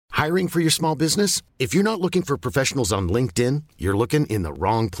Hiring for your small business? If you're not looking for professionals on LinkedIn, you're looking in the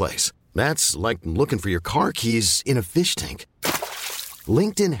wrong place. That's like looking for your car keys in a fish tank.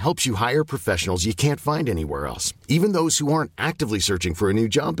 LinkedIn helps you hire professionals you can't find anywhere else, even those who aren't actively searching for a new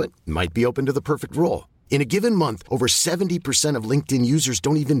job but might be open to the perfect role. In a given month, over 70% of LinkedIn users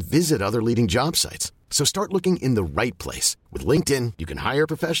don't even visit other leading job sites. So start looking in the right place. With LinkedIn, you can hire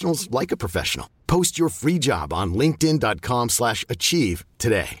professionals like a professional. Post your free job on linkedin.com/achieve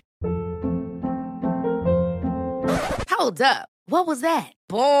today. Hold up. What was that?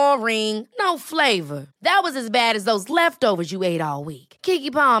 Boring. No flavor. That was as bad as those leftovers you ate all week.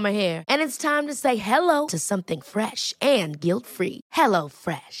 Keke Palmer here, and it's time to say hello to something fresh and guilt-free. Hello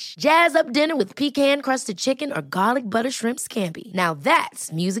Fresh. Jazz up dinner with pecan-crusted chicken or garlic butter shrimp scampi. Now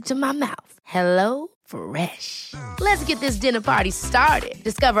that's music to my mouth. Hello Fresh. Let's get this dinner party started.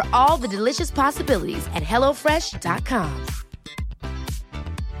 Discover all the delicious possibilities at hellofresh.com.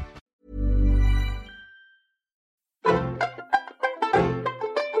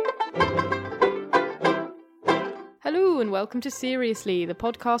 Hello and welcome to Seriously, the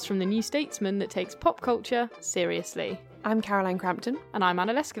podcast from the New Statesman that takes pop culture seriously. I'm Caroline Crampton. And I'm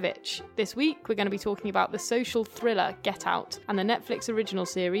Anna Leskovich. This week we're going to be talking about the social thriller Get Out and the Netflix original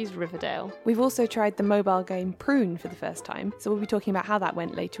series Riverdale. We've also tried the mobile game Prune for the first time, so we'll be talking about how that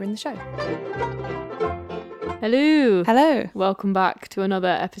went later in the show. Hello. Hello. Welcome back to another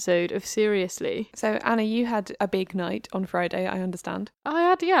episode of Seriously. So Anna, you had a big night on Friday, I understand. I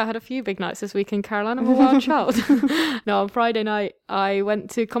had a few big nights this week in Caroline. I'm a wild child. No, on Friday night I went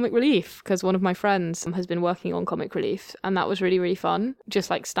to Comic Relief because one of my friends has been working on Comic Relief, and that was really, really fun. Just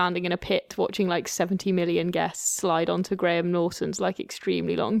like standing in a pit watching like 70 million guests slide onto Graham Norton's like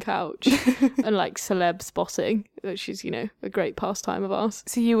extremely long couch and like celeb spotting, which is, you know, a great pastime of ours.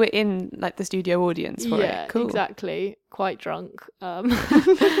 So you were in like the studio audience for it? Cool. Exactly. Quite drunk, but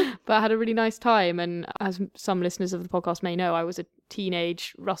I had a really nice time. And as some listeners of the podcast may know, I was a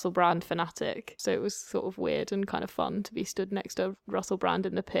teenage Russell Brand fanatic, so it was sort of weird and kind of fun to be stood next to Russell Brand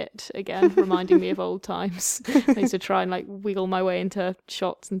in the pit again, reminding me of old times. I used to try and like wiggle my way into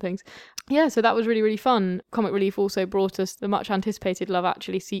shots and things. Yeah, so that was really, really fun. Comic Relief also brought us the much anticipated Love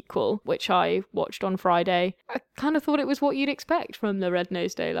Actually sequel, which I watched on Friday. I kind of thought it was what you'd expect from the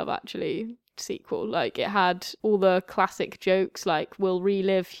Red-Nosed Day Love Actually sequel. Like, it had all the classic jokes, like we'll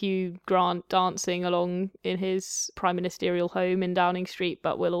relive Hugh Grant dancing along in his prime ministerial home in Downing Street,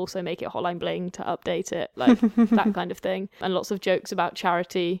 but we'll also make it Hotline Bling to update it, like that kind of thing. And lots of jokes about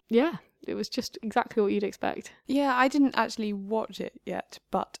charity. Yeah, it was just exactly what you'd expect. Yeah, I didn't actually watch it yet,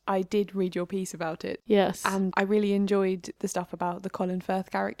 but I did read your piece about it. Yes. And I really enjoyed the stuff about the Colin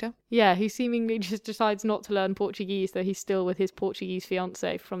Firth character. Yeah, he seemingly just decides not to learn Portuguese, though he's still with his Portuguese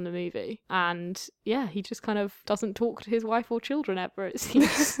fiancée from the movie. And yeah, he just kind of doesn't talk to his wife or children ever, it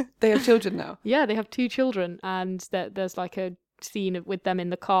seems. They have children now? Yeah, they have 2 children, and there's like a scene with them in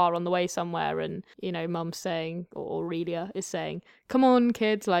the car on the way somewhere, and you know, mum's saying, or Aurelia is saying, come on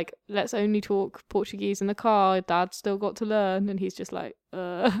kids, like let's only talk Portuguese in the car, dad's still got to learn. And he's just like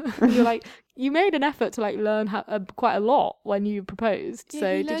you're like, you made an effort to like learn quite a lot when you proposed, yeah,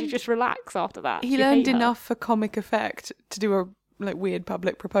 so did you just relax after that? He learned enough for comic effect to do a like weird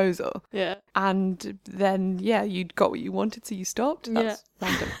public proposal, yeah, and then yeah, you got what you wanted, so you stopped. That's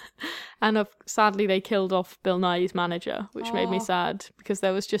random. And sadly they killed off Bill Nighy's manager, which made me sad, because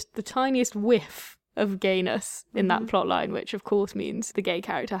there was just the tiniest whiff of gayness in that plotline, which of course means the gay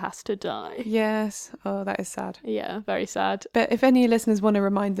character has to die. Yes. Oh, that is sad. Yeah, very sad. But if any listeners want to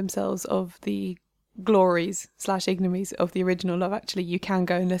remind themselves of the glories/ignominies of the original Love Actually, you can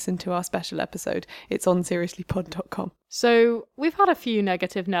go and listen to our special episode. It's on seriouslypod.com. So we've had a few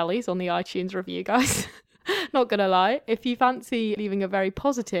negative Nellies on the iTunes review, guys. Not gonna lie, if you fancy leaving a very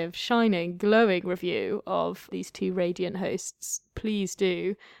positive, shining, glowing review of these 2 radiant hosts, please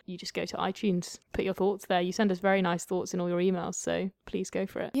do. You just go to iTunes, put your thoughts there. You send us very nice thoughts in all your emails, so please go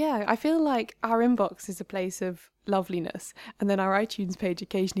for it. Yeah, I feel like our inbox is a place of loveliness, and then our iTunes page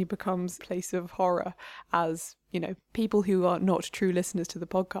occasionally becomes a place of horror, as you know, people who are not true listeners to the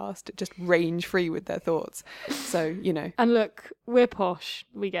podcast just range free with their thoughts. So, you know. And look, we're posh.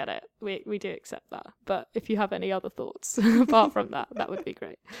 We get it. We do accept that. But if you have any other thoughts apart from that, that would be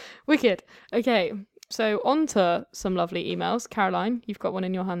great. Wicked. Okay, so on to some lovely emails. Caroline, you've got one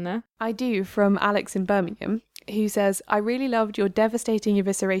in your hand there. I do, from Alex in Birmingham, who says, I really loved your devastating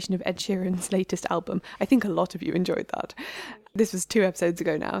evisceration of Ed Sheeran's latest album. I think a lot of you enjoyed that. This was 2 episodes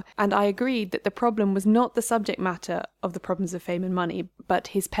ago now. And I agreed that the problem was not the subject matter of the problems of fame and money, but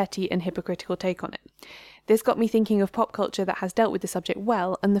his petty and hypocritical take on it. This got me thinking of pop culture that has dealt with the subject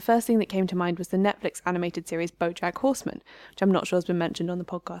well, and the first thing that came to mind was the Netflix animated series BoJack Horseman, which I'm not sure has been mentioned on the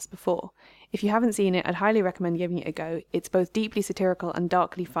podcast before. If you haven't seen it, I'd highly recommend giving it a go. It's both deeply satirical and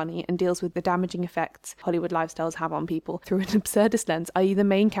darkly funny, and deals with the damaging effects Hollywood lifestyles have on people through an absurdist lens, i.e. the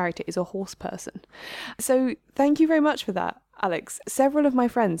main character is a horse person. So thank you very much for that, Alex. Several of my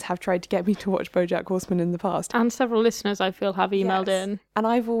friends have tried to get me to watch BoJack Horseman in the past. And several listeners, I feel, have emailed in. And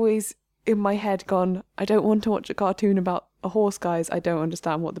I've always, in my head, gone, I don't want to watch a cartoon about a horse, guys. I don't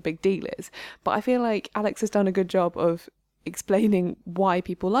understand what the big deal is. But I feel like Alex has done a good job of explaining why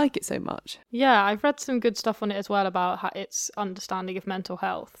people like it so much. Yeah, I've read some good stuff on it as well about how its understanding of mental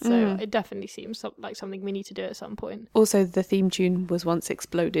health. So it definitely seems like something we need to do at some point. Also, the theme tune was once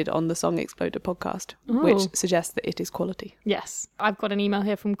exploded on the Song Exploder podcast, which suggests that it is quality. Yes. I've got an email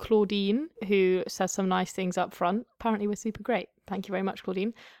here from Claudine, who says some nice things up front. Apparently we're super great. Thank you very much,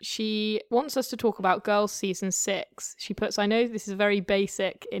 Claudine. She wants us to talk about Girls Season 6. She puts, I know this is a very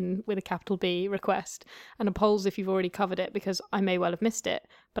basic, with a capital B, request, and appalls if you've already covered it because I may well have missed it,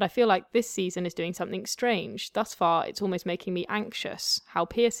 but I feel like this season is doing something strange. Thus far, it's almost making me anxious, how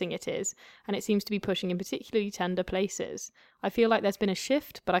piercing it is, and it seems to be pushing in particularly tender places. I feel like there's been a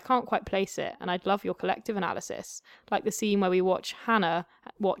shift, but I can't quite place it, and I'd love your collective analysis. Like the scene where we watch Hannah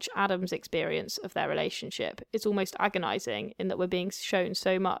watch Adam's experience of their relationship. It's almost agonising in that we're being shown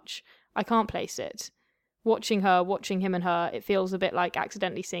so much. I can't place it. Watching him and her, it feels a bit like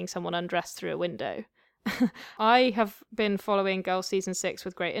accidentally seeing someone undressed through a window. I have been following Girls Season 6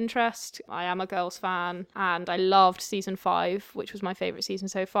 with great interest. I am a Girls fan, and I loved Season 5, which was my favourite season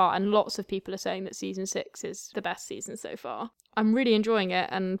so far, and lots of people are saying that Season 6 is the best season so far. I'm really enjoying it,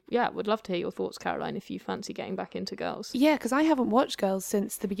 and yeah, would love to hear your thoughts, Caroline, if you fancy getting back into Girls. Yeah, because I haven't watched Girls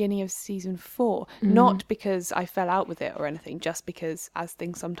since the beginning of Season 4. Not because I fell out with it or anything, just because, as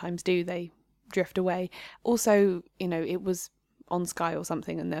things sometimes do, they drift away. Also, it was on Sky or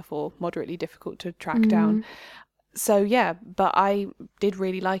something, and therefore moderately difficult to track down. So yeah, but I did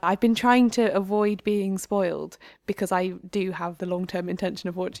really like it. I've been trying to avoid being spoiled because I do have the long-term intention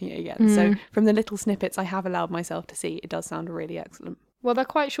of watching it again. So from the little snippets I have allowed myself to see, it does sound really excellent. Well, they're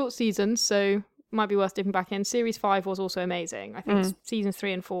quite short seasons, so might be worth dipping back in. Series 5 was also amazing. I think seasons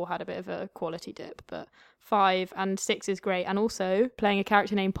 3 and 4 had a bit of a quality dip, but 5 and 6 is great. And also, playing a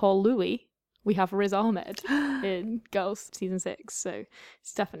character named Paul Louis, we have Riz Ahmed in Girls Season 6, so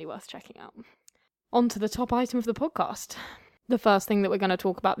it's definitely worth checking out. On to the top item of the podcast. The first thing that we're going to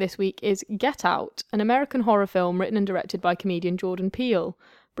talk about this week is Get Out, an American horror film written and directed by comedian Jordan Peele.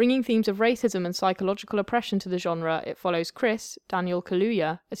 Bringing themes of racism and psychological oppression to the genre, it follows Chris, Daniel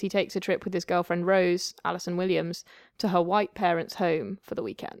Kaluuya, as he takes a trip with his girlfriend Rose, Alison Williams, to her white parents' home for the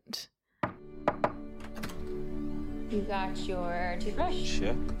weekend. You got your toothbrush?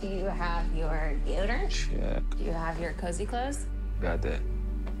 Check. Do you have your deodorant? Check. Do you have your cozy clothes? Got that.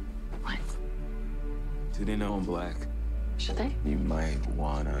 What? Do they know I'm black? Should they? You might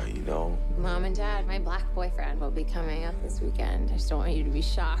wanna, Mom and Dad, my black boyfriend will be coming up this weekend. I just don't want you to be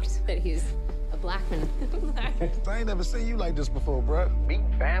shocked that he's a black man. I ain't never seen you like this before, bruh.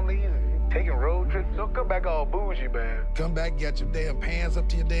 Meeting families and taking road trips. Don't come back all bougie, man. Come back, got your damn pants up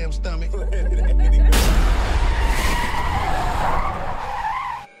to your damn stomach.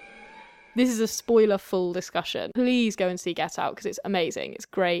 This is a spoiler-full discussion. Please go and see Get Out because it's amazing. It's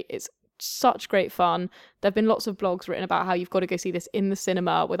great. It's such great fun. There have been lots of blogs written about how you've got to go see this in the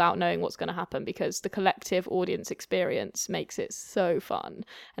cinema without knowing what's going to happen because the collective audience experience makes it so fun.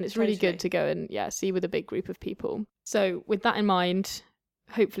 And it's really good to go and see with a big group of people. So with that in mind,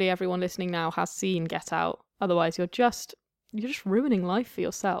 hopefully everyone listening now has seen Get Out. Otherwise, you're just ruining life for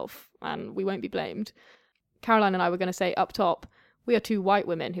yourself, and we won't be blamed. Caroline and I were going to say up top, we are two white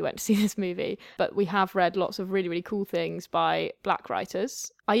women who went to see this movie, but we have read lots of really, really cool things by black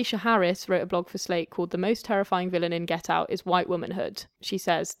writers. Aisha Harris wrote a blog for Slate called The Most Terrifying Villain in Get Out is White Womanhood. She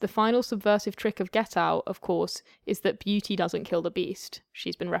says, the final subversive trick of Get Out, of course, is that beauty doesn't kill the beast.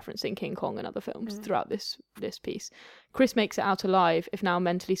 She's been referencing King Kong and other films throughout this piece. Chris makes it out alive, if now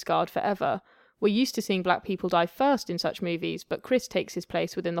mentally scarred forever. We're used to seeing black people die first in such movies, but Chris takes his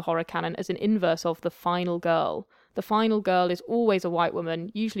place within the horror canon as an inverse of the final girl. The final girl is always a white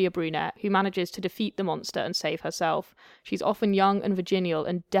woman, usually a brunette, who manages to defeat the monster and save herself. She's often young and virginal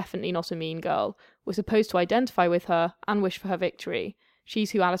and definitely not a mean girl. We're supposed to identify with her and wish for her victory.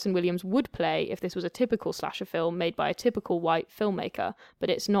 She's who Alison Williams would play if this was a typical slasher film made by a typical white filmmaker, but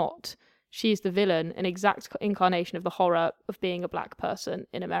it's not. She is the villain, an exact incarnation of the horror of being a black person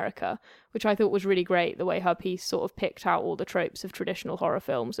in America, which I thought was really great, the way her piece sort of picked out all the tropes of traditional horror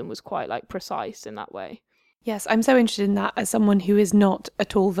films and was quite precise in that way. Yes, I'm so interested in that as someone who is not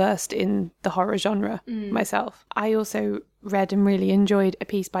at all versed in the horror genre myself. I also read and really enjoyed a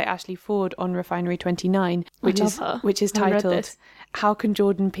piece by Ashley Ford on Refinery 29, which is I read titled this. How Can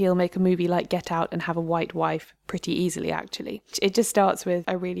Jordan Peele Make a Movie Like Get Out and Have a White Wife Pretty Easily, actually. It just starts with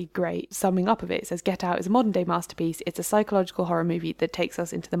a really great summing up of it. It says, Get Out is a modern day masterpiece. It's a psychological horror movie that takes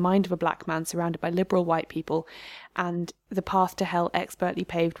us into the mind of a black man surrounded by liberal white people and the path to hell expertly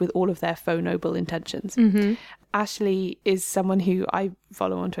paved with all of their faux noble intentions. Mm-hmm. Ashley is someone who I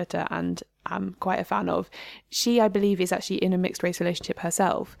follow on Twitter and am quite a fan of. She, I believe, is actually in a mixed race relationship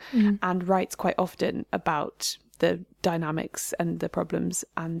herself and writes quite often about the dynamics and the problems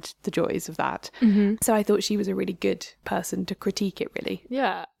and the joys of that. So I thought she was a really good person to critique it, really.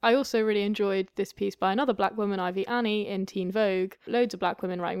 Yeah, I also really enjoyed this piece by another black woman, Ivy Annie, in Teen Vogue. Loads of black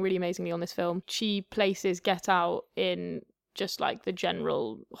women writing really amazingly on this film. She places Get Out in just like the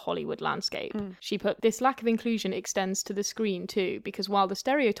general Hollywood landscape. She put, this lack of inclusion extends to the screen too, because while the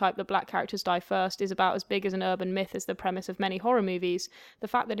stereotype that black characters die first is about as big as an urban myth as the premise of many horror movies, the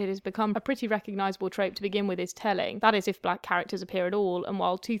fact that it has become a pretty recognisable trope to begin with is telling. That is if black characters appear at all, and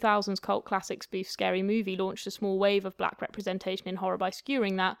while 2000s cult classic spoof Scary Movie launched a small wave of black representation in horror by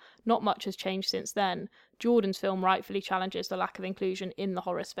skewering that, not much has changed since then. Jordan's film rightfully challenges the lack of inclusion in the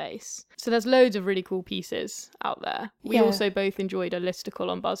horror space. So there's loads of really cool pieces out there. We also both enjoyed a listicle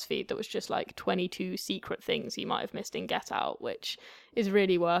on BuzzFeed that was just like 22 secret things you might have missed in Get Out, which is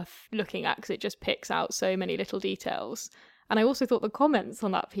really worth looking at because it just picks out so many little details. And I also thought the comments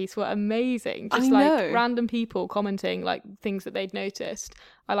on that piece were amazing. Just like random people commenting like things that they'd noticed.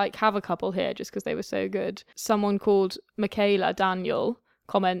 I like have a couple here just because they were so good. Someone called Michaela Daniel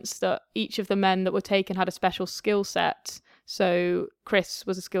comments that each of the men that were taken had a special skill set. So Chris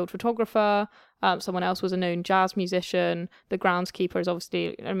was a skilled photographer, someone else was a known jazz musician, the groundskeeper is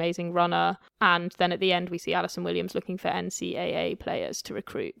obviously an amazing runner, and then at the end we see Alison Williams looking for NCAA players to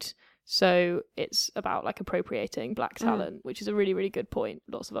recruit. So it's about like appropriating black talent, which is a really, really good point.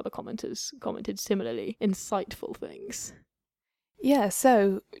 Lots of other commenters commented similarly insightful things. Yeah,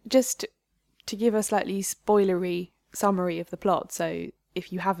 so just to give a slightly spoilery summary of the plot, so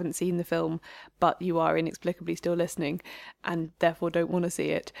if you haven't seen the film but you are inexplicably still listening and therefore don't want to see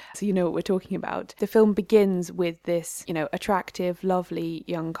it, so you know what we're talking about. The film begins with this, attractive, lovely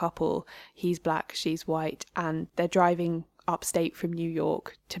young couple. He's black, she's white, and they're driving upstate from New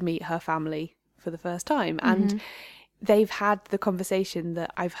York to meet her family for the first time. And they've had the conversation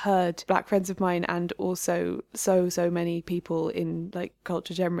that I've heard black friends of mine and also so many people in like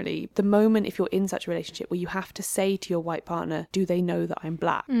culture generally. The moment if you're in such a relationship where you have to say to your white partner, do they know that I'm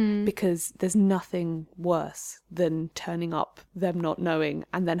black? Because there's nothing worse than turning up, them not knowing,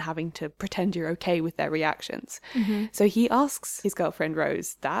 and then having to pretend you're okay with their reactions. So he asks his girlfriend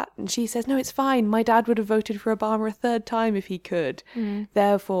Rose that, and she says, no, it's fine. My dad would have voted for Obama a third time if he could.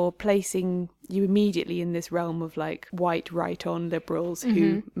 Therefore, placing you immediately in this realm of like white right-on liberals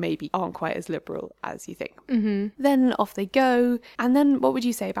who maybe aren't quite as liberal as you think. Then off they go. And then what would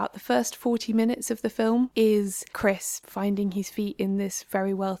you say about the first 40 minutes of the film is Chris finding his feet in this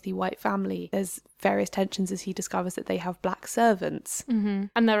very wealthy white family. There's various tensions as he discovers that they have black servants. And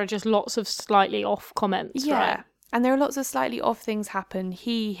there are just lots of slightly off comments, right? And there are lots of slightly off things happen.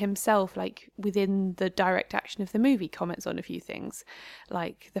 He himself, like within the direct action of the movie, comments on a few things,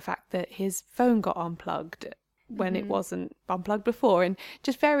 like the fact that his phone got unplugged when it wasn't unplugged before, and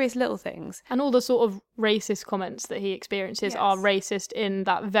just various little things. And all the sort of racist comments that he experiences are racist in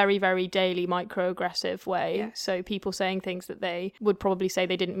that very, very daily microaggressive way. So people saying things that they would probably say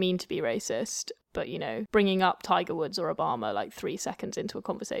they didn't mean to be racist, but, bringing up Tiger Woods or Obama like 3 seconds into a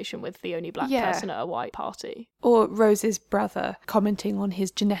conversation with the only black person at a white party. Or Rose's brother commenting on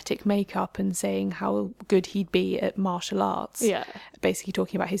his genetic makeup and saying how good he'd be at martial arts. Yeah. Basically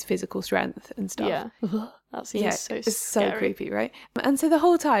talking about his physical strength and stuff. Yeah. That seems it's so creepy, right? And so the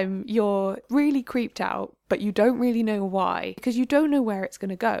whole time you're really creeped out, but you don't really know why, because you don't know where it's going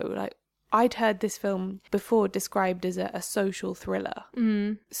to go. Like, I'd heard this film before described as a social thriller.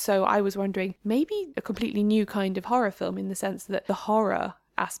 So I was wondering, maybe a completely new kind of horror film in the sense that the horror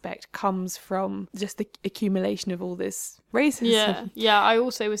aspect comes from just the accumulation of all this racism. Yeah, I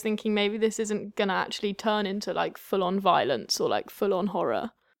also was thinking maybe this isn't going to actually turn into like full-on violence or like full-on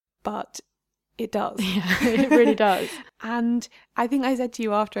horror. But it does. Yeah, it really does. And I think I said to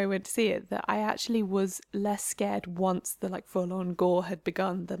you after I went to see it that I actually was less scared once the like full-on gore had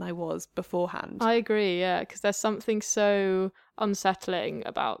begun than I was beforehand. I agree, yeah, because there's something so unsettling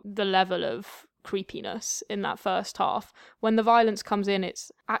about the level of creepiness in that first half. When the violence comes in,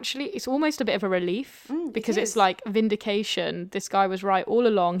 it's almost a bit of a relief, because it's like vindication. This guy was right all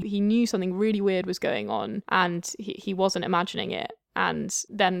along. He knew something really weird was going on, and he wasn't imagining it. And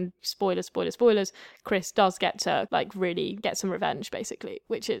then spoilers, Chris does get to like really get some revenge, basically,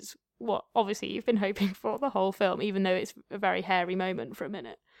 which is what obviously you've been hoping for the whole film, even though it's a very hairy moment for a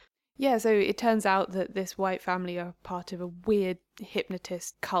minute. Yeah, so it turns out that this white family are part of a weird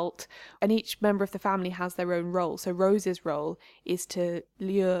hypnotist cult, and each member of the family has their own role. So Rose's role is to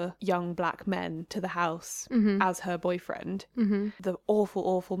lure young black men to the house as her boyfriend. The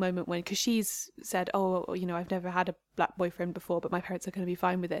awful moment when, because she's said, oh, you know, I've never had a black boyfriend before, but my parents are going to be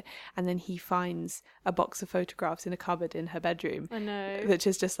fine with it. And then he finds a box of photographs in a cupboard in her bedroom. I know. Which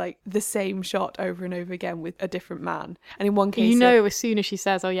is just like the same shot over and over again with a different man. And in one case, you know, as soon as she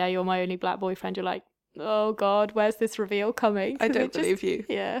says, oh yeah, you're my only black boyfriend, you're like, oh God, where's this reveal coming? I don't believe you.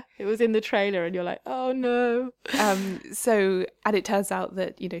 Yeah, it was in the trailer and you're like, oh no. So, and it turns out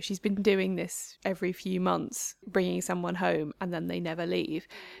that, you know, she's been doing this every few months, bringing someone home, and then they never leave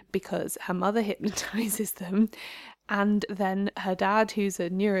because her mother hypnotizes them. And then her dad, who's a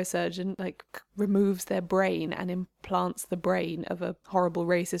neurosurgeon, like removes their brain and implants the brain of a horrible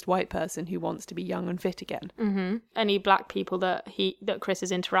racist white person who wants to be young and fit again. Any black people that Chris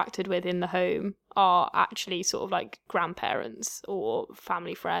has interacted with in the home are actually sort of like grandparents or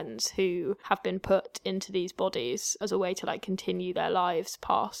family friends who have been put into these bodies as a way to like continue their lives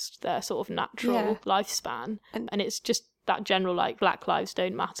past their sort of natural lifespan. And it's just that general like black lives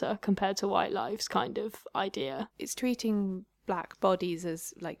don't matter compared to white lives kind of idea. It's treating black bodies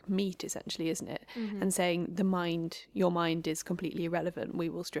as like meat, essentially, isn't it? And saying your mind is completely irrelevant. We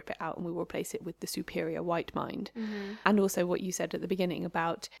will strip it out and we will replace it with the superior white mind. And also what you said at the beginning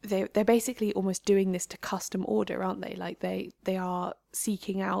about they're basically almost doing this to custom order, aren't they? Like they are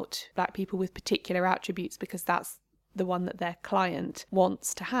seeking out black people with particular attributes because that's the one that their client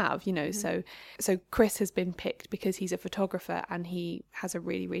wants to have, you know. So Chris has been picked because he's a photographer and he has a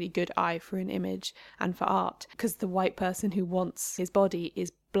really, really good eye for an image and for art, because the white person who wants his body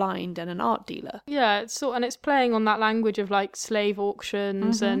is blind and an art dealer. Yeah, it's playing on that language of like slave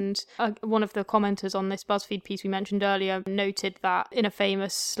auctions. And one of the commenters on this BuzzFeed piece we mentioned earlier noted that in a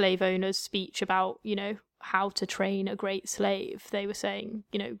famous slave owner's speech about, you know, how to train a great slave, they were saying,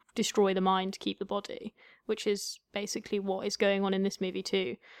 you know, destroy the mind, keep the body, which is basically what is going on in this movie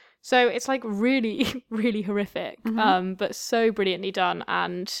too. So it's like really, really horrific, but so brilliantly done.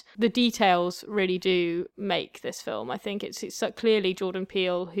 And the details really do make this film. I think it's so clearly Jordan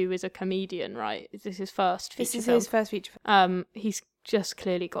Peele, who is a comedian, right? Is this his first feature film? This is his first feature film. He's just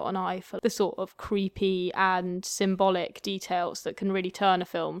clearly got an eye for the sort of creepy and symbolic details that can really turn a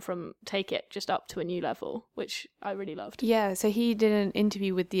film take it just up to a new level, which I really loved. Yeah, so he did an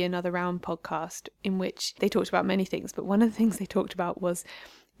interview with the Another Round podcast in which they talked about many things, but one of the things they talked about was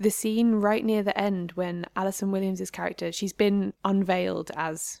the scene right near the end when Alison Williams' character, she's been unveiled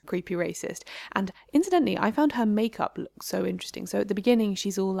as creepy racist. And incidentally, I found her makeup look so interesting. So at the beginning,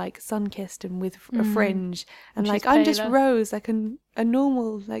 she's all like sun-kissed and with a fringe. And like, I'm just Rose, like a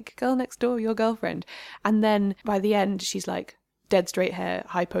normal, like, girl next door, your girlfriend. And then by the end, she's like dead straight hair,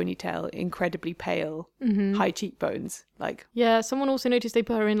 high ponytail, incredibly pale, high cheekbones. Like, yeah, someone also noticed they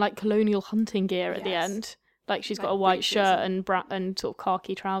put her in like colonial hunting gear at the end. Like she's got a white shirt and sort of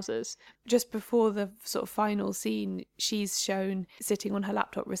khaki trousers. Just before the sort of final scene, she's shown sitting on her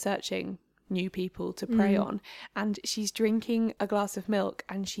laptop researching new people to prey on, and she's drinking a glass of milk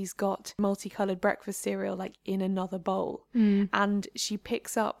and she's got multicolored breakfast cereal like in another bowl, and she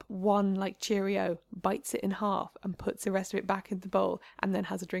picks up one like Cheerio, bites it in half and puts the rest of it back in the bowl and then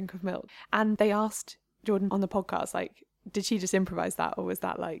has a drink of milk. And they asked Jordan on the podcast, like, did she just improvise that, or was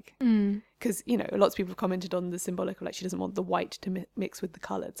that like, because you know lots of people have commented on the symbolic of like she doesn't want the white to mix with the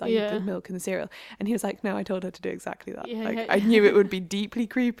colours, like the milk and the cereal, and he was like, no, I told her to do exactly that. I knew it would be deeply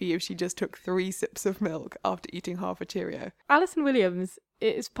creepy if she just took 3 sips of milk after eating half a Cheerio. Alison Williams,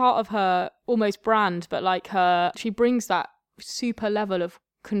 it's part of her almost brand, but like she brings that super level of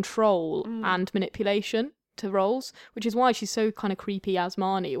control and manipulation to roles, which is why she's so kind of creepy as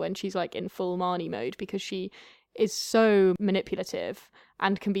Marnie when she's like in full Marnie mode, because she is so manipulative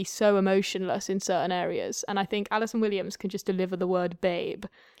and can be so emotionless in certain areas. And I think Alison Williams can just deliver the word babe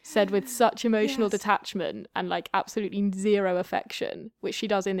said with such emotional Yes. detachment and like absolutely zero affection, which she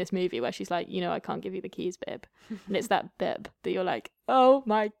does in this movie where she's like, I can't give you the keys, babe. And it's that babe that you're like, oh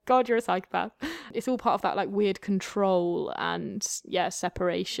my God, you're a psychopath. It's all part of that like weird control and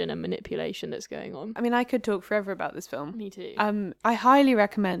separation and manipulation that's going on. I mean, I could talk forever about this film. Me too. I highly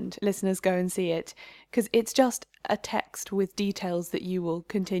recommend listeners go and see it because it's just a text with details that you will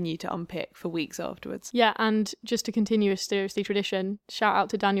continue to unpick for weeks afterwards. Yeah, and just to continue a seriously tradition, shout out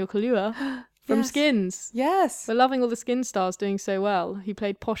to Daniel Kaluuya from Yes. Skins. Yes. We're loving all the Skins stars doing so well. He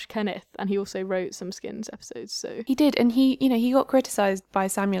played Posh Kenneth, and he also wrote some Skins episodes. So He did, and he got criticised by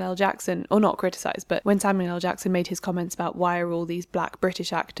Samuel L. Jackson, or not criticised, but when Samuel L. Jackson made his comments about why are all these black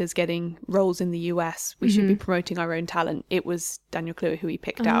British actors getting roles in the US, we should be promoting our own talent, it was Daniel Kaluuya who he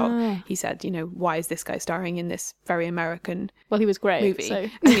picked out. He said, why is this guy starring in this very American well, he was great. movie? So.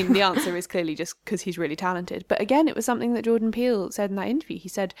 I mean, the answer is clearly just because he's really talented. But again, it was something that Jordan Peele said in that interview. He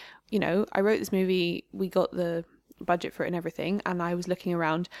said, I wrote this movie, we got the budget for it and everything, and I was looking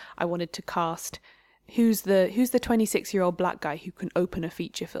around, I wanted to cast who's the 26-year-old black guy who can open a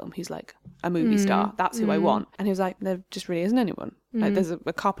feature film, who's like a movie star. That's who I want. And he was like, there just really isn't anyone. Like, there's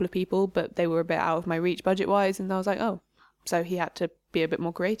a couple of people, but they were a bit out of my reach budget wise. And I was like, oh, so he had to be a bit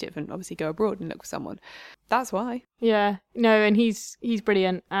more creative and obviously go abroad and look for someone. That's why. Yeah, no, and he's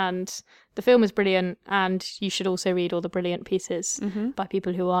brilliant, and the film is brilliant, and you should also read all the brilliant pieces by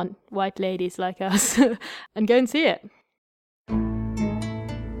people who aren't white ladies like us, and go and see it.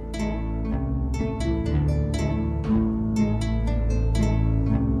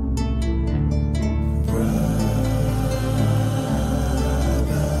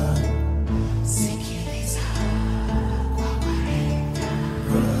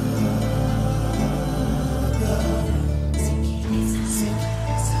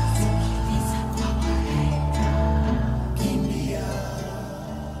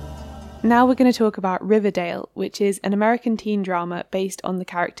 Now we're going to talk about Riverdale, which is an American teen drama based on the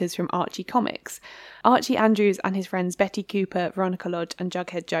characters from Archie comics. Archie Andrews and his friends Betty Cooper, Veronica Lodge and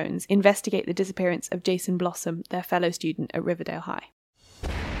Jughead Jones investigate the disappearance of Jason Blossom, their fellow student at Riverdale High.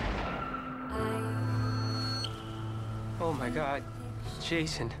 Oh my God,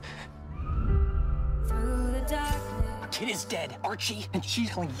 Jason. Our kid is dead, Archie, and she's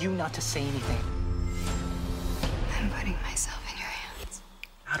telling you not to say anything. I'm putting myself in your hands.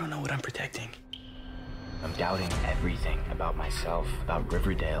 I don't know what I'm protecting. I'm doubting everything about myself, about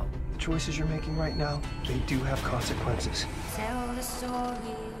Riverdale. The choices you're making right now, they do have consequences. Tell the story.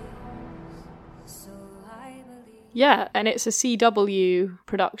 So I believe. Yeah, and it's a CW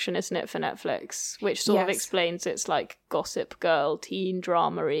production, isn't it, for Netflix, which sort of explains its like Gossip Girl, teen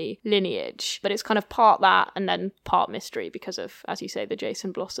drama-y lineage. But it's kind of part that and then part mystery because of, as you say, the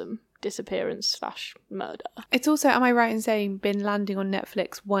Jason Blossom disappearance/murder. It's also, am I right in saying, been landing on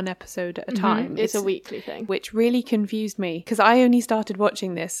Netflix one episode at a time? It's a weekly thing. Which really confused me because I only started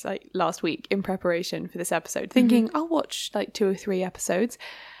watching this like last week in preparation for this episode, thinking I'll watch like 2 or 3 episodes.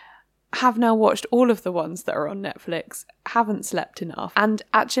 Have now watched all of the ones that are on Netflix, haven't slept enough, and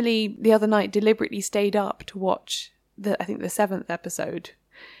actually the other night deliberately stayed up to watch the 7th episode,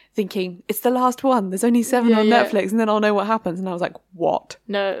 thinking it's the last one, there's only 7 on Netflix and then I'll know what happens. And I was like, what?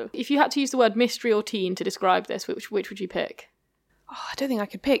 No. If you had to use the word mystery or teen to describe this, which would you pick? Oh, I don't think I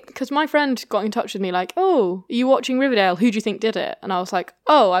could pick. Because my friend got in touch with me like, oh, are you watching Riverdale? Who do you think did it? And I was like,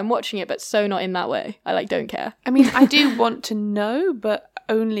 oh, I'm watching it, but so not in that way. I like don't care. I mean, I do want to know, but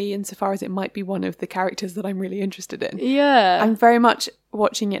only insofar as it might be one of the characters that I'm really interested in. Yeah. I'm very much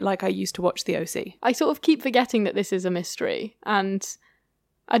watching it like I used to watch The OC. I sort of keep forgetting that this is a mystery. And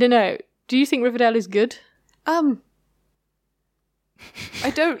I don't know. Do you think Riverdale is good? I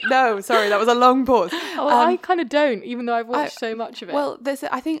don't know. Sorry, that was a long pause. I kind of don't, even though I've watched so much of it. Well,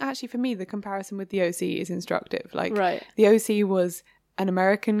 I think actually for me, the comparison with The OC is instructive. Like, right. The OC was an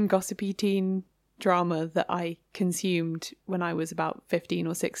American gossipy teen drama that I consumed when I was about 15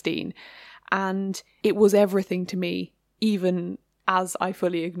 or 16. And it was everything to me, even as I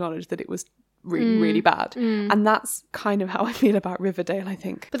fully acknowledged that it was really, really bad. And that's kind of how I feel about Riverdale, I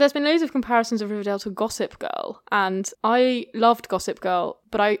think. But there's been loads of comparisons of Riverdale to Gossip Girl, and I loved Gossip Girl,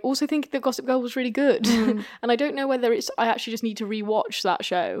 but I also think that Gossip Girl was really good. And I don't know whether I actually just need to rewatch that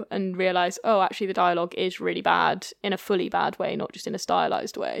show and realise, oh, actually the dialogue is really bad in a fully bad way, not just in a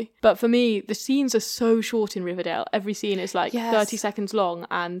stylised way. But for me, the scenes are so short in Riverdale. Every scene is like 30 seconds long,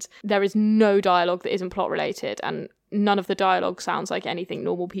 and there is no dialogue that isn't plot related, and none of the dialogue sounds like anything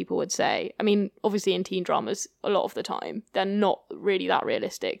normal people would say. I mean, obviously in teen dramas, a lot of the time, they're not really that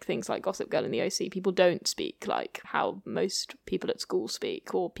realistic. Things like Gossip Girl and The OC, people don't speak like how most people at school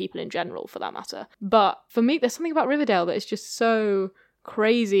speak, or people in general for that matter. But for me, there's something about Riverdale that is just so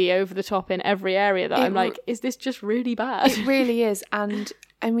crazy over the top in every area that I'm like, is this just really bad? It really is. And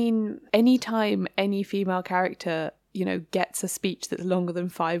I mean, anytime any female character, you know, gets a speech that's longer than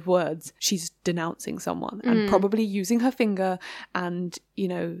 5 words, she's denouncing someone and probably using her finger and, you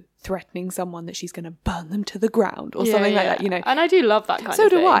know, threatening someone that she's going to burn them to the ground or something like that, you know. And I do love that kind of thing.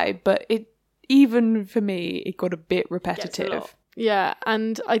 So do I, but even for me, it got a bit repetitive. Yeah,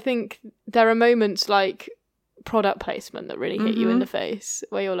 and I think there are moments like product placement that really hit you in the face,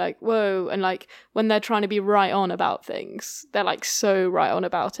 where you're like, whoa, and like when they're trying to be right on about things, they're like so right on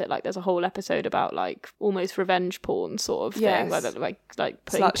about it. Like there's a whole episode about like almost revenge porn sort of thing, where they're like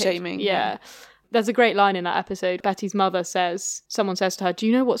slut shaming. Yeah. There's a great line in that episode. Betty's mother someone says to her, do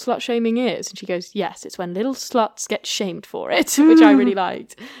you know what slut shaming is? And she goes, yes, it's when little sluts get shamed for it, which I really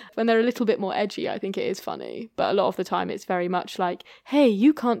liked. When they're a little bit more edgy, I think it is funny. But a lot of the time it's very much like, hey,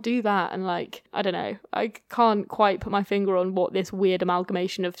 you can't do that. And like, I don't know, I can't quite put my finger on what this weird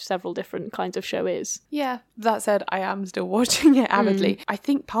amalgamation of several different kinds of show is. Yeah, that said, I am still watching it avidly. I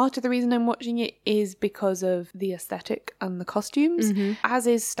think part of the reason I'm watching it is because of the aesthetic and the costumes. As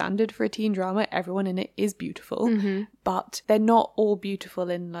is standard for a teen drama, everyone in it is beautiful, but they're not all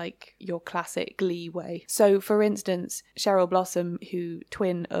beautiful in like your classic Glee way. So for instance, Cheryl Blossom,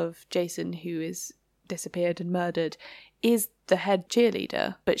 twin of Jason, who is disappeared and murdered, is the head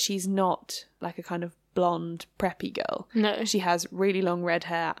cheerleader, but she's not like a kind of blonde preppy girl. No. She has really long red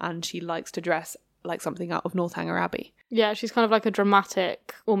hair and she likes to dress like something out of Northanger Abbey. Yeah, she's kind of like a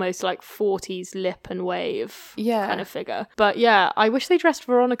dramatic, almost like 40s lip and wave kind of figure. But yeah, I wish they dressed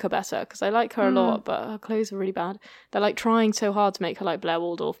Veronica better, because I like her a lot, but her clothes are really bad. They're like trying so hard to make her like Blair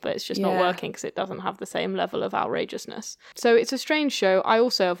Waldorf, but it's just not working because it doesn't have the same level of outrageousness. So it's a strange show. I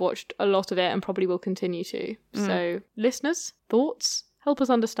also have watched a lot of it and probably will continue to. So listeners, thoughts? Help us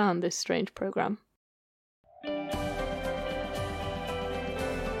understand this strange programme.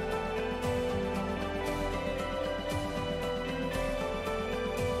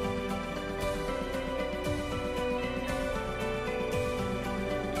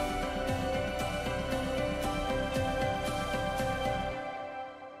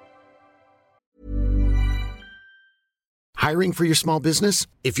 Hiring for your small business?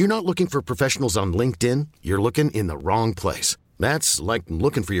 If you're not looking for professionals on LinkedIn, you're looking in the wrong place. That's like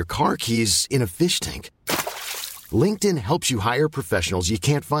looking for your car keys in a fish tank. LinkedIn helps you hire professionals you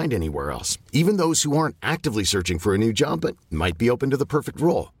can't find anywhere else, even those who aren't actively searching for a new job but might be open to the perfect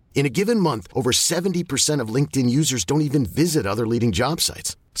role. In a given month, over 70% of LinkedIn users don't even visit other leading job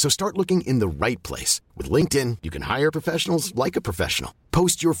sites. So start looking in the right place. With LinkedIn, you can hire professionals like a professional.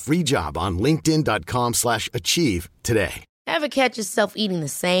 Post your free job on linkedin.com/achieve today. Ever catch yourself eating the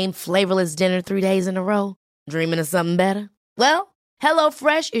same flavorless dinner 3 days in a row? Dreaming of something better? Well,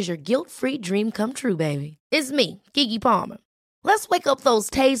 HelloFresh is your guilt-free dream come true, baby. It's me, Keke Palmer. Let's wake up those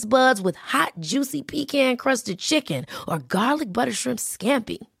taste buds with hot, juicy pecan-crusted chicken or garlic butter shrimp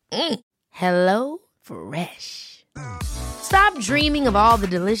scampi. Hello Fresh. Stop dreaming of all the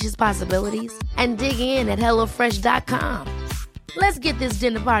delicious possibilities and dig in at HelloFresh.com. Let's get this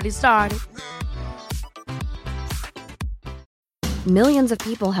dinner party started. Millions of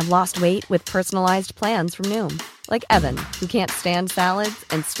people have lost weight with personalized plans from Noom. Like Evan, who can't stand salads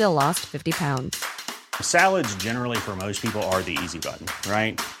and still lost 50 pounds. Salads generally for most people are the easy button,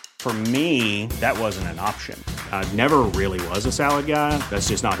 right? For me, that wasn't an option. I never really was a salad guy. That's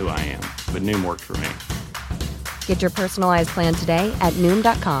just not who I am. But Noom worked for me. Get your personalized plan today at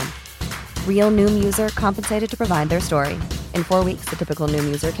Noom.com. Real Noom user compensated to provide their story. In 4 weeks, the typical Noom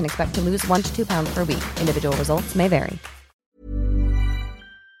user can expect to lose 1 to 2 pounds per week. Individual results may vary.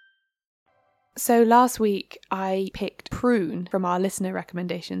 So last week I picked Prune from our listener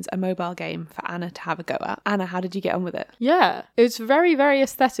recommendations, a mobile game for Anna to have a go at. Anna, how did you get on with it? Yeah, it's very, very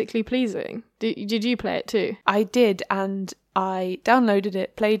aesthetically pleasing. Did you play it too? I did, and I downloaded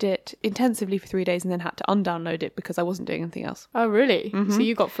it, played it intensively for 3 days and then had to undownload it because I wasn't doing anything else. Oh, really? So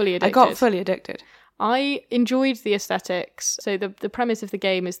you got fully addicted? I got fully addicted. I enjoyed the aesthetics. So the premise of the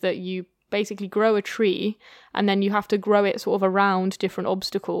game is that you basically grow a tree and then you have to grow it sort of around different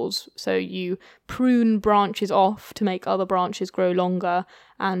obstacles. So you prune branches off to make other branches grow longer,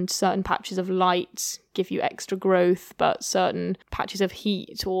 and certain patches of light give you extra growth, but certain patches of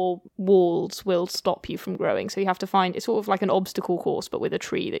heat or walls will stop you from growing. So you have to find, it's sort of like an obstacle course but with a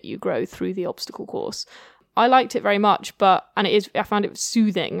tree that you grow through the obstacle course. I liked it very much, I found it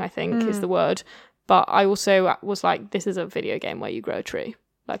soothing, I think is the word. But I also was like, this is a video game where you grow a tree.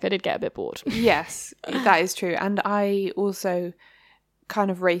 Like, I did get a bit bored. Yes, that is true. And I also kind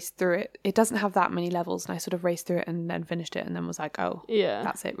of raced through it. It doesn't have that many levels, and I sort of raced through it and then finished it and then was like, oh, yeah,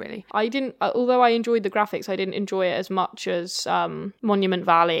 that's it really. I didn't, although I enjoyed the graphics, I didn't enjoy it as much as Monument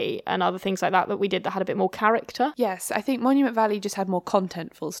Valley and other things like that we did that had a bit more character. Yes, I think Monument Valley just had more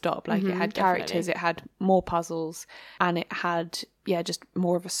content, full stop. Like it had characters, definitely. it had more puzzles, and it had, just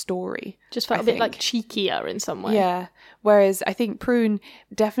more of a story. Just felt a bit like cheekier in some way. Yeah, whereas I think Prune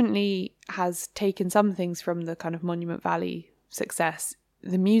definitely has taken some things from the kind of Monument Valley success.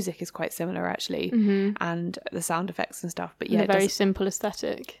 The music is quite similar actually, and the sound effects and stuff, but a very simple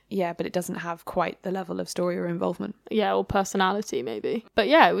aesthetic. Yeah, but it doesn't have quite the level of story or involvement. Yeah, or personality maybe. But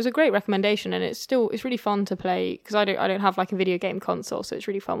yeah, it was a great recommendation, and it's really fun to play, because I don't have like a video game console, so it's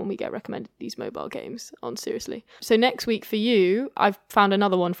really fun when we get recommended these mobile games on Seriously. So next week for you, I've found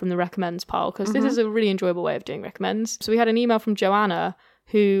another one from the recommends pile, because this is a really enjoyable way of doing recommends. So we had an email from Joanna,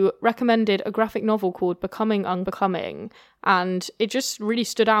 who recommended a graphic novel called Becoming Unbecoming. And it just really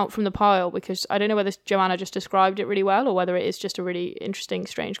stood out from the pile, because I don't know whether Joanna just described it really well or whether it is just a really interesting,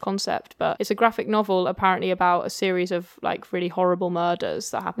 strange concept. But it's a graphic novel apparently about a series of like really horrible murders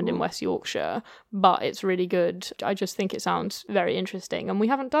that happened in West Yorkshire. But it's really good. I just think it sounds very interesting. And we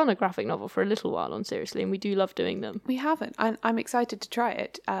haven't done a graphic novel for a little while on Seriously, and we do love doing them. We haven't. I'm excited to try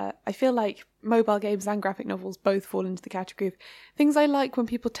it. I feel like mobile games and graphic novels both fall into the category of things I like when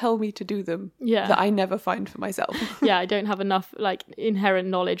people tell me to do them that I never find for myself. Yeah, I don't have enough like inherent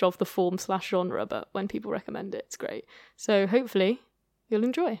knowledge of the form/genre, but when people recommend it, it's great. So hopefully you'll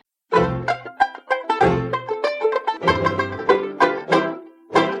enjoy.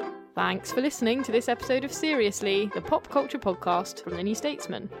 Thanks for listening to this episode of Seriously, the pop culture podcast from The New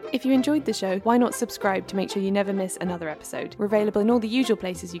Statesman. If you enjoyed the show, why not subscribe to make sure you never miss another episode? We're available in all the usual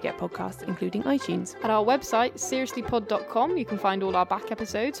places you get podcasts, including iTunes. At our website, seriouslypod.com, you can find all our back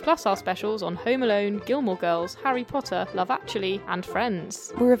episodes, plus our specials on Home Alone, Gilmore Girls, Harry Potter, Love Actually, and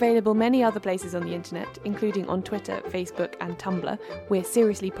Friends. We're available many other places on the internet, including on Twitter, Facebook, and Tumblr. We're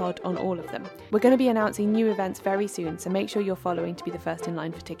Seriously Pod on all of them. We're going to be announcing new events very soon, so make sure you're following to be the first in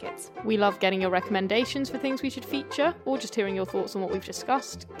line for tickets. We love getting your recommendations for things we should feature, or just hearing your thoughts on what we've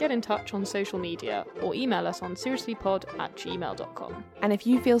discussed. Get in touch on social media, or email us on seriouslypod@gmail.com. And if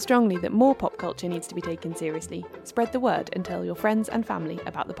you feel strongly that more pop culture needs to be taken seriously, spread the word and tell your friends and family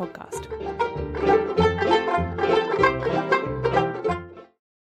about the podcast.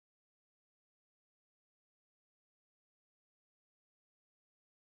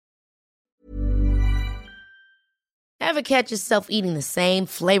 Ever catch yourself eating the same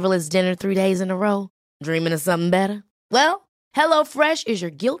flavorless dinner 3 days in a row? Dreaming of something better? Well, HelloFresh is your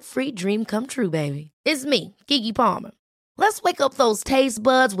guilt-free dream come true, baby. It's me, Keke Palmer. Let's wake up those taste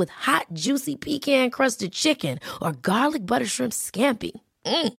buds with hot, juicy pecan-crusted chicken or garlic butter shrimp scampi.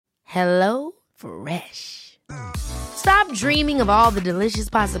 HelloFresh. Stop dreaming of all the delicious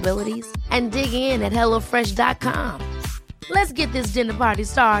possibilities and dig in at HelloFresh.com. Let's get this dinner party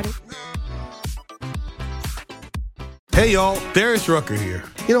started. Hey, y'all, Darius Rucker here.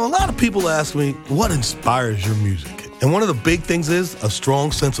 You know, a lot of people ask me, what inspires your music? And one of the big things is a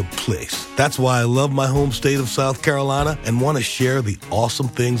strong sense of place. That's why I love my home state of South Carolina and want to share the awesome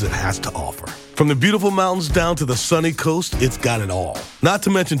things it has to offer. From the beautiful mountains down to the sunny coast, it's got it all. Not to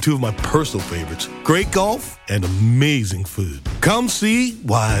mention two of my personal favorites, great golf and amazing food. Come see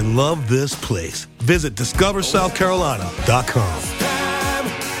why I love this place. Visit discoversouthcarolina.com.